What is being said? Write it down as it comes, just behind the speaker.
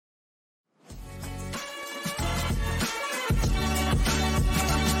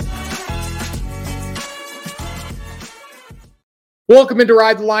Welcome into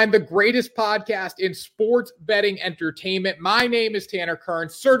Ride the Line, the greatest podcast in sports betting entertainment. My name is Tanner Kern,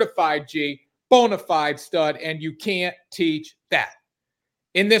 certified G, bona fide stud, and you can't teach that.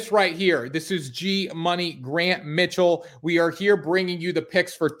 In this right here, this is G Money Grant Mitchell. We are here bringing you the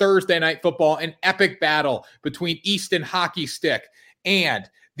picks for Thursday Night Football, an epic battle between Easton Hockey Stick and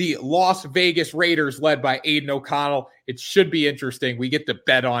the Las Vegas Raiders led by Aidan O'Connell. It should be interesting. We get to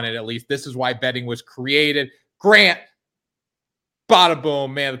bet on it at least. This is why betting was created. Grant, bada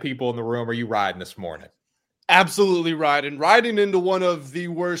boom, man, the people in the room, are you riding this morning? Absolutely riding into one of the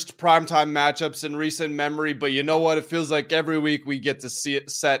worst primetime matchups in recent memory. But you know what? It feels like every week we get to see it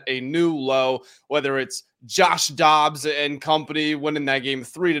set a new low, whether it's Josh Dobbs and company winning that game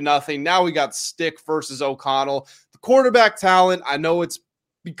 3-0. Now we got Stick versus O'Connell. The quarterback talent, I know it's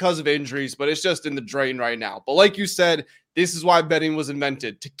because of injuries, but it's just in the drain right now. But like you said, this is why betting was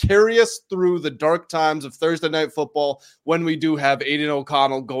invented, to carry us through the dark times of Thursday Night Football when we do have Aidan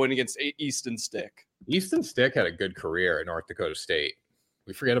O'Connell going against Easton Stick. Easton Stick had a good career at North Dakota State.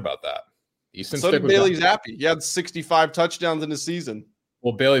 We forget about that. Easton so Stick did Bailey Zappi. He had 65 touchdowns in the season.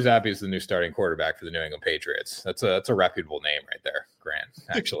 Well, Bailey Zappi is the new starting quarterback for the New England Patriots. That's a reputable name right there, Grant,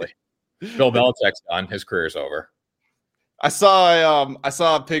 actually. Bill Belichick's done. His career's over. I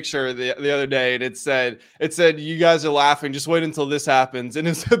saw a picture the other day, and it said, you guys are laughing. Just wait until this happens. And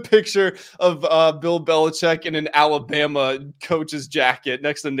it's a picture of Bill Belichick in an Alabama coach's jacket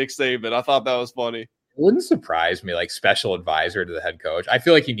next to Nick Saban. I thought that was funny. It wouldn't surprise me, like special advisor to the head coach. I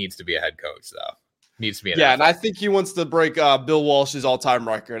feel like he needs to be a head coach, though. Needs to be. And I think he wants to break Bill Walsh's all-time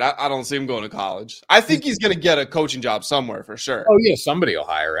record. I don't see him going to college. I think he's going to get a coaching job somewhere for sure. Oh yeah, somebody will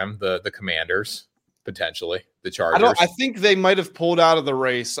hire him. The Commanders. Potentially the Chargers. I think they might have pulled out of the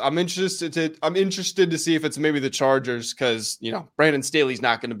race. I'm interested to see if it's maybe the Chargers because, Brandon Staley's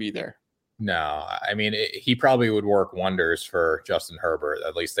not going to be there. No, I mean, he probably would work wonders for Justin Herbert.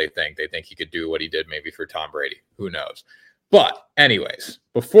 At least they think he could do what he did maybe for Tom Brady. Who knows? But anyways,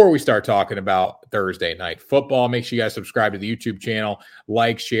 before we start talking about Thursday Night Football, make sure you guys subscribe to the YouTube channel,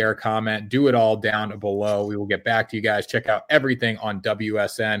 like, share, comment, do it all down below. We will get back to you guys. Check out everything on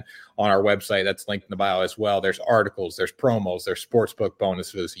WSN on our website. That's linked in the bio as well. There's articles, there's promos, there's sportsbook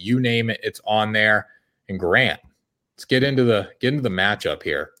bonuses. You name it, it's on there. And Grant, let's get into the matchup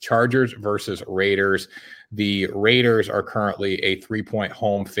here. Chargers versus Raiders. The Raiders are currently a 3-point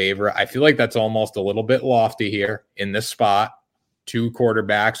home favorite. I feel like that's almost a little bit lofty here in this spot. Two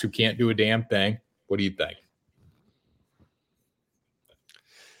quarterbacks who can't do a damn thing. What do you think?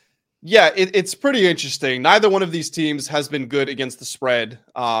 Yeah, it's pretty interesting. Neither one of these teams has been good against the spread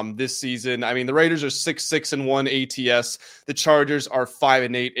this season. I mean, the Raiders are 6-1 ATS. The Chargers are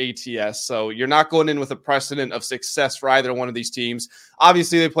 5-8 ATS. So you're not going in with a precedent of success for either one of these teams.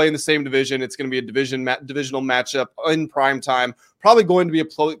 Obviously, they play in the same division. It's going to be a divisional matchup in prime time. Probably going to be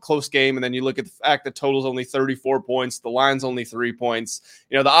a close game. And then you look at the fact that total's only 34 points. The line's only 3 points.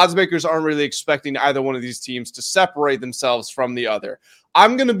 The odds makers aren't really expecting either one of these teams to separate themselves from the other.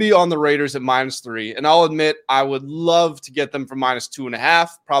 I'm going to be on the Raiders at -3, and I'll admit I would love to get them for -2.5.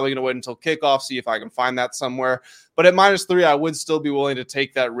 Probably going to wait until kickoff, see if I can find that somewhere. But at -3, I would still be willing to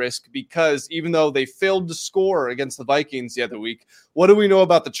take that risk because even though they failed to score against the Vikings the other week, what do we know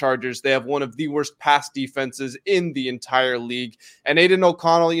about the Chargers? They have one of the worst pass defenses in the entire league. And Aidan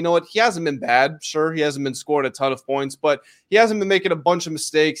O'Connell, you know what? He hasn't been bad. Sure, he hasn't been scoring a ton of points, but he hasn't been making a bunch of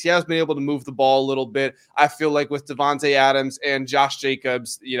mistakes. He has been able to move the ball a little bit. I feel like with Devontae Adams and Josh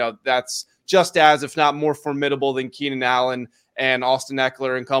Jacobs, that's just as, if not more formidable than Keenan Allen and Austin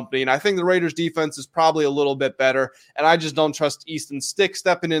Eckler and company. And I think the Raiders defense is probably a little bit better. And I just don't trust Easton Stick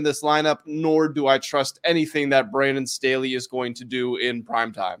stepping in this lineup, nor do I trust anything that Brandon Staley is going to do in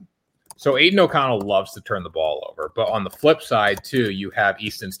primetime. So Aidan O'Connell loves to turn the ball over. But on the flip side, too, you have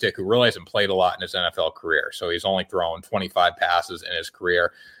Easton Stick, who really hasn't played a lot in his NFL career. So he's only thrown 25 passes in his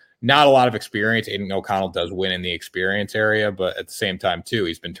career. Not a lot of experience. Aidan O'Connell does win in the experience area, but at the same time, too,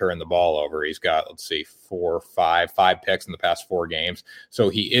 he's been turning the ball over. He's got, five picks in the past 4 games. So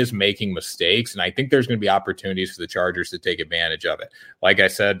he is making mistakes, and I think there's going to be opportunities for the Chargers to take advantage of it. Like I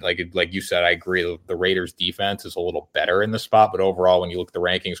said, like you said, I agree. The Raiders defense is a little better in the spot, but overall, when you look at the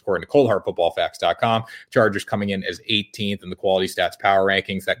rankings, according to coldhardfootballfacts.com, Chargers coming in as 18th in the quality stats power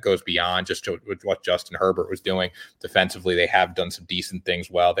rankings. That goes beyond just what Justin Herbert was doing defensively. They have done some decent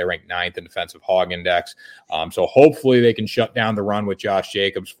things well. They ranked 9th in defensive hog index. So hopefully they can shut down the run with Josh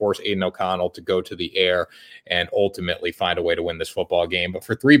Jacobs, force Aidan O'Connell to go to the air and ultimately find a way to win this football game. But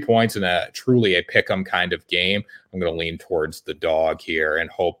for 3 points in a truly a pick'em kind of game, I'm going to lean towards the dog here and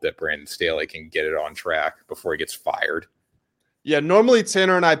hope that Brandon Staley can get it on track before he gets fired. Yeah, normally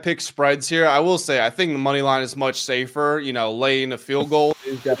Tanner and I pick spreads here. I will say I think the money line is much safer. Laying a field goal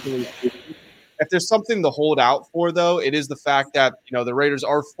is definitely. If there's something to hold out for, though, it is the fact that the Raiders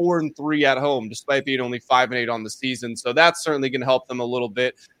are 4-3 at home, despite being only 5-8 on the season. So that's certainly going to help them a little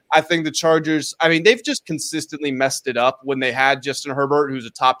bit. I think the Chargers, they've just consistently messed it up when they had Justin Herbert, who's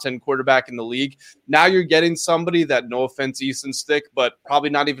a top 10 quarterback in the league. Now you're getting somebody that, no offense, Easton Stick, but probably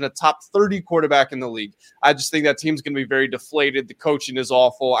not even a top 30 quarterback in the league. I just think that team's going to be very deflated. The coaching is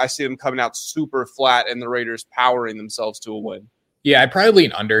awful. I see them coming out super flat and the Raiders powering themselves to a win. Yeah, I'd probably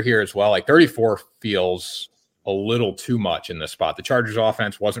lean under here as well. Like 34 feels a little too much in this spot. The Chargers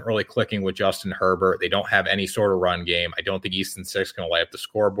offense wasn't really clicking with Justin Herbert. They don't have any sort of run game. I don't think Easton Stick is going to lay up the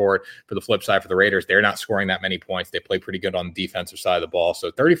scoreboard. For the flip side, for the Raiders, they're not scoring that many points. They play pretty good on the defensive side of the ball.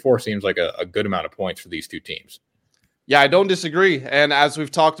 So 34 seems like a good amount of points for these two teams. Yeah, I don't disagree. And as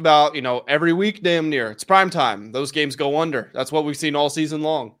we've talked about, every week, damn near, it's prime time. Those games go under. That's what we've seen all season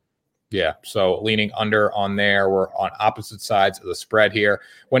long. Yeah, so leaning under on there. We're on opposite sides of the spread here.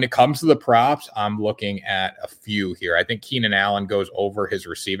 When it comes to the props, I'm looking at a few here. I think Keenan Allen goes over his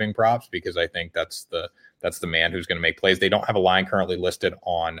receiving props because I think that's the man who's going to make plays. They don't have a line currently listed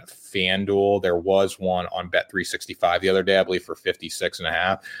on FanDuel. There was one on Bet365 the other day, I believe, for 56.5.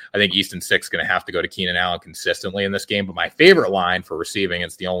 I think Easton Stick's going to have to go to Keenan Allen consistently in this game. But my favorite line for receiving,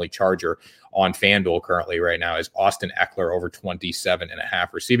 it's the only Charger on FanDuel currently right now, is Austin Eckler over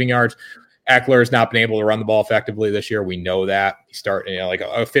 27.5 receiving yards. Eckler has not been able to run the ball effectively this year. We know that. He started, like a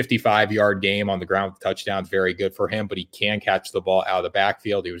 55-yard game on the ground with touchdowns, very good for him, but he can catch the ball out of the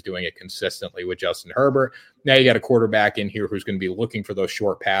backfield. He was doing it consistently with Justin Herbert. Now you got a quarterback in here who's going to be looking for those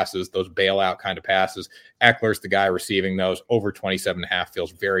short passes, those bailout kind of passes. Eckler's the guy receiving those. Over 27.5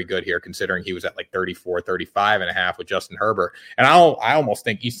 feels very good here, considering he was at like 34, 35.5 with Justin Herbert. And I almost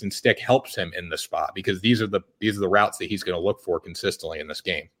think Easton Stick helps him in this spot because these are the routes that he's going to look for consistently in this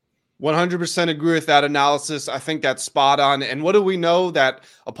game. 100% agree with that analysis. I think that's spot on. And what do we know that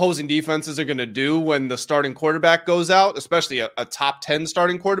opposing defenses are going to do when the starting quarterback goes out, especially a top 10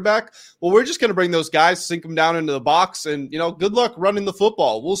 starting quarterback? Well, we're just going to bring those guys, sink them down into the box, and, good luck running the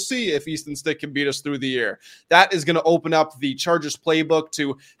football. We'll see if Easton Stick can beat us through the air. That is going to open up the Chargers playbook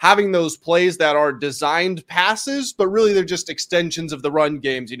to having those plays that are designed passes, but really they're just extensions of the run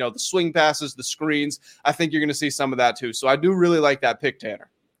games, the swing passes, the screens. I think you're going to see some of that too. So I do really like that pick, Tanner.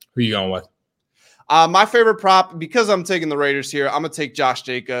 Who are you going with? My favorite prop, because I'm taking the Raiders here, I'm going to take Josh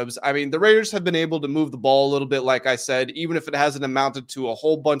Jacobs. The Raiders have been able to move the ball a little bit, like I said, even if it hasn't amounted to a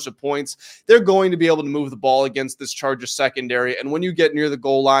whole bunch of points. They're going to be able to move the ball against this Chargers secondary. And when you get near the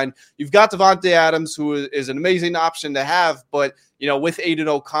goal line, you've got Devontae Adams, who is an amazing option to have, but with Aidan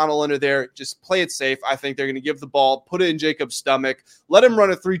O'Connell under there, just play it safe. I think they're going to give the ball, put it in Jacobs' stomach, let him run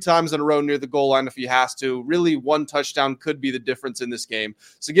it 3 times in a row near the goal line if he has to. Really, one touchdown could be the difference in this game.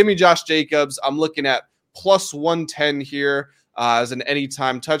 So give me Josh Jacobs. I'm looking at plus 110 here as an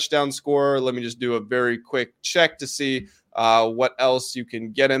anytime touchdown scorer. Let me just do a very quick check to see what else you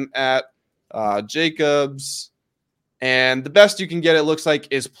can get him at. Jacobs. And the best you can get, it looks like,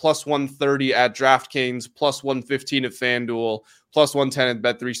 is plus 130 at DraftKings, plus 115 at FanDuel, plus 110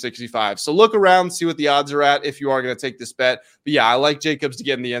 at Bet365. So look around, see what the odds are at if you are going to take this bet. But yeah, I like Jacobs to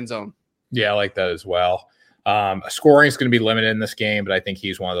get in the end zone. Yeah, I like that as well. Scoring is going to be limited in this game, but I think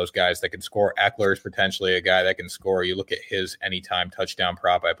he's one of those guys that can score. Eckler is potentially a guy that can score. You look at his anytime touchdown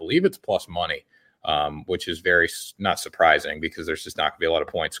prop, I believe it's plus money. Which is very not surprising because there's just not going to be a lot of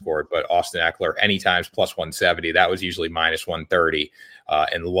points scored. But Austin Eckler, anytime's plus 170. That was usually minus 130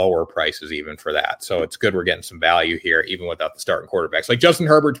 and lower prices even for that. So it's good we're getting some value here, even without the starting quarterbacks. Like Justin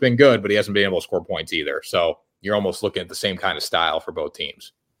Herbert's been good, but he hasn't been able to score points either. So you're almost looking at the same kind of style for both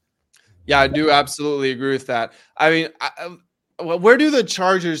teams. Yeah, I do absolutely agree with that. Where do the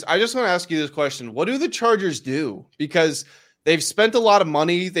Chargers – I just want to ask you this question. What do the Chargers do? Because – they've spent a lot of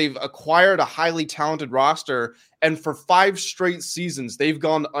money. They've acquired a highly talented roster. And for 5 straight seasons, they've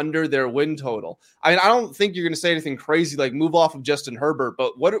gone under their win total. I don't think you're going to say anything crazy like move off of Justin Herbert.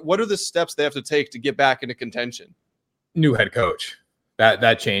 But what are the steps they have to take to get back into contention? New head coach.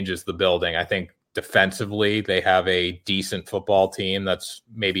 That changes the building. I think defensively, they have a decent football team that's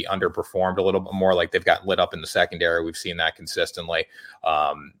maybe underperformed a little bit more. Like they've got lit up in the secondary. We've seen that consistently.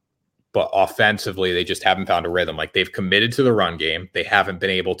 But offensively, they just haven't found a rhythm. Like they've committed to the run game. They haven't been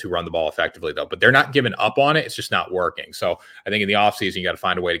able to run the ball effectively, though. But they're not giving up on it. It's just not working. So I think in the offseason, you got to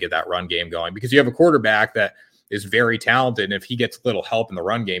find a way to get that run game going because you have a quarterback that is very talented. And if he gets little help in the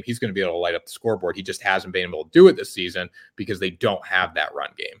run game, he's going to be able to light up the scoreboard. He just hasn't been able to do it this season because they don't have that run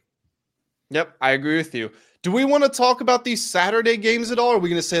game. Yep, I agree with you. Do we want to talk about these Saturday games at all? Or are we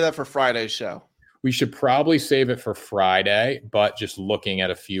going to say that for Friday's show? We should probably save it for Friday, but just looking at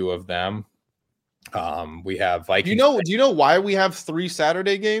a few of them, we have Vikings. Do you know why we have 3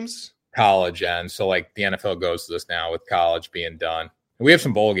 Saturday games? College ends. So like the NFL goes to this now with college being done. We have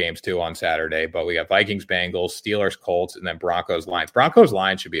some bowl games too on Saturday, but we got Vikings, Bengals, Steelers, Colts, and then Broncos, Lions. Broncos,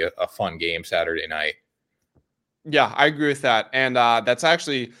 Lions should be a fun game Saturday night. Yeah, I agree with that. And that's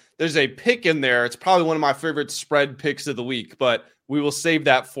actually, there's a pick in there. It's probably one of my favorite spread picks of the week, but we will save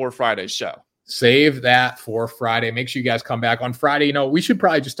that for Friday's show. Save that for Friday. Make sure you guys come back on Friday. You know, we should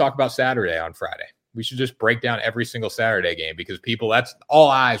probably just talk about Saturday on Friday. We should just break down every single Saturday game because that's all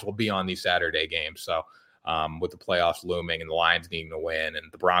eyes will be on these Saturday games. So with the playoffs looming and the Lions needing to win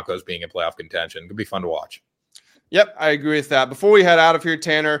and the Broncos being in playoff contention, it could be fun to watch. Yep, I agree with that. Before we head out of here,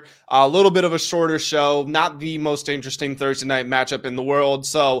 Tanner, a little bit of a shorter show, not the most interesting Thursday night matchup in the world.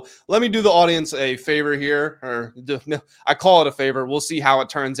 So let me do the audience a favor here, or I call it a favor. We'll see how it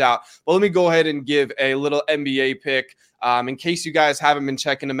turns out. But let me go ahead and give a little NBA pick. In case you guys haven't been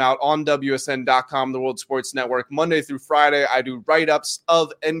checking them out on WSN.com, the World Sports Network, Monday through Friday, I do write-ups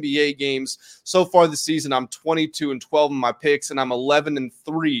of NBA games. So far this season, I'm 22-12 in my picks, and I'm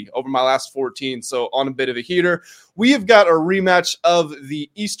 11-3 over my last 14, so on a bit of a heater. We have got a rematch of the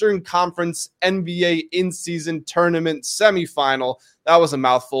Eastern Conference NBA in-season tournament semifinal. That was a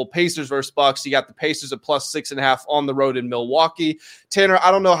mouthful. Pacers versus Bucks. You got the Pacers at +6.5 on the road in Milwaukee. Tanner,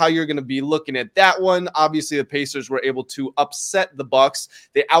 I don't know how you're going to be looking at that one. Obviously, the Pacers were able to upset the Bucks.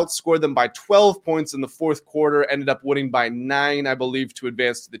 They outscored them by 12 points in the fourth quarter, ended up winning by 9, I believe, to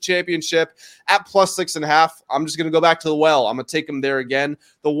advance to the championship. At +6.5, I'm just going to go back to the well. I'm going to take them there again.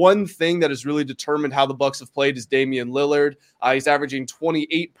 The one thing that has really determined how the Bucks have played is Damian Lillard. He's averaging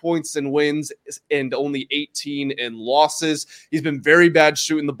 28 points in wins and only 18 in losses. He's been very bad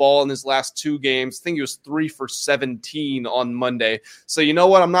shooting the ball in his last 2 games. I think he was 3 for 17 on Monday. So you know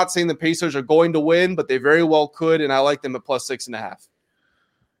what? I'm not saying the Pacers are going to win, but they very well could, and I like them at +6.5.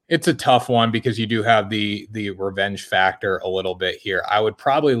 It's a tough one because you do have the revenge factor a little bit here. I would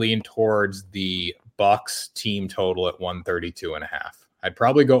probably lean towards the Bucks team total at 132.5. I'd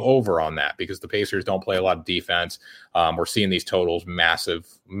probably go over on that because the Pacers don't play a lot of defense. We're seeing these totals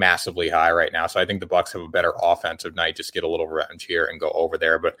massively high right now. So I think the Bucks have a better offensive night. Just get a little revenge here and go over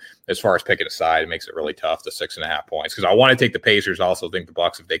there. But as far as picking a side, it makes it really tough, the 6.5 points. Because I want to take the Pacers. I also think the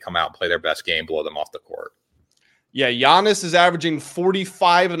Bucks, if they come out and play their best game, blow them off the court. Yeah, Giannis is averaging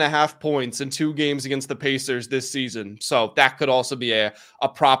 45.5 points in 2 games against the Pacers this season. So that could also be a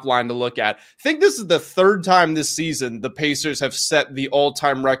prop line to look at. I think this is the 3rd time this season the Pacers have set the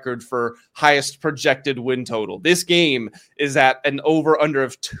all-time record for highest projected win total. This game is at an over-under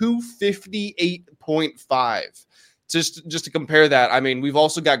of 258.5. Just to compare that, I mean, we've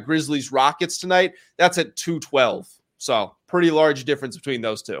also got Grizzlies Rockets tonight. That's at 212. So pretty large difference between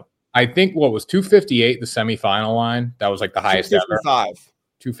those two. I think what was 258 the semifinal line? That was like the highest ever.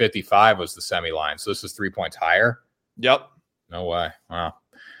 255 was the semi line. So this is 3 points higher. Yep. No way. Wow.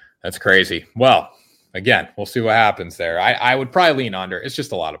 That's crazy. Well, again, we'll see what happens there. I would probably lean under. It's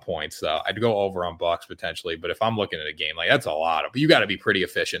just a lot of points, though. I'd go over on Bucks potentially, but if I'm looking at a game, like that's a lot of. You got to be pretty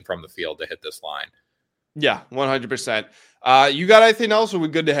efficient from the field to hit this line. Yeah, 100%. You got anything else, or are we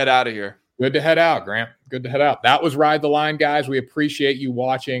good to head out of here? Good to head out, Grant. Good to head out. That was Ride the Line, guys. We appreciate you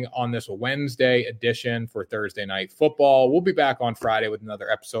watching on this Wednesday edition for Thursday Night Football. We'll be back on Friday with another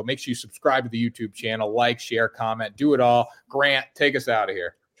episode. Make sure you subscribe to the YouTube channel, like, share, comment, do it all. Grant, take us out of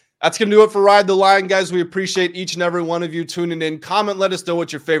here. That's going to do it for Ride the Line, guys. We appreciate each and every one of you tuning in. Comment, let us know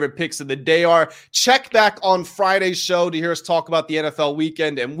what your favorite picks of the day are. Check back on Friday's show to hear us talk about the NFL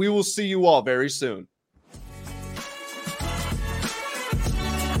weekend, and we will see you all very soon.